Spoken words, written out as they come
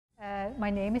My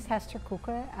name is Hester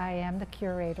Koeken. I am the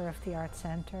curator of the Art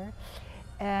Center,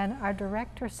 and our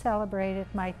director celebrated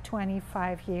my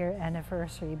 25-year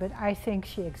anniversary, but I think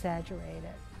she exaggerated.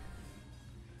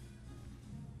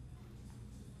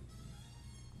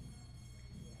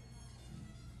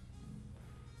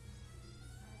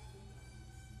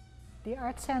 The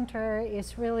Art Center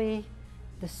is really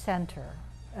the center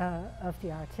of the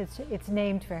arts. It's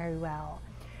named very well.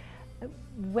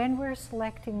 When we're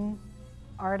selecting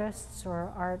artists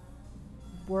or art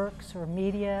works or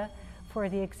media for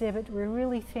the exhibit, we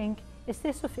really think, is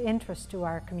this of interest to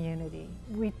our community?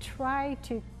 We try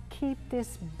to keep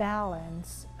this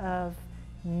balance of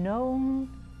known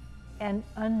and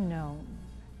unknown.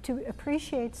 To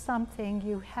appreciate something,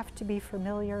 you have to be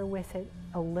familiar with it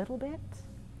a little bit,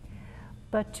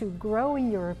 but to grow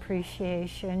in your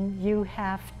appreciation, you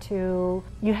have to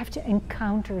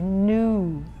encounter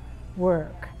new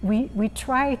work. We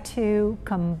try to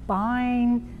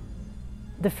combine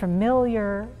the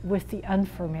familiar with the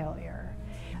unfamiliar.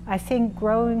 I think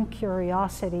growing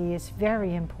curiosity is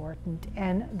very important,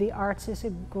 and the arts is a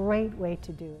great way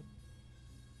to do it.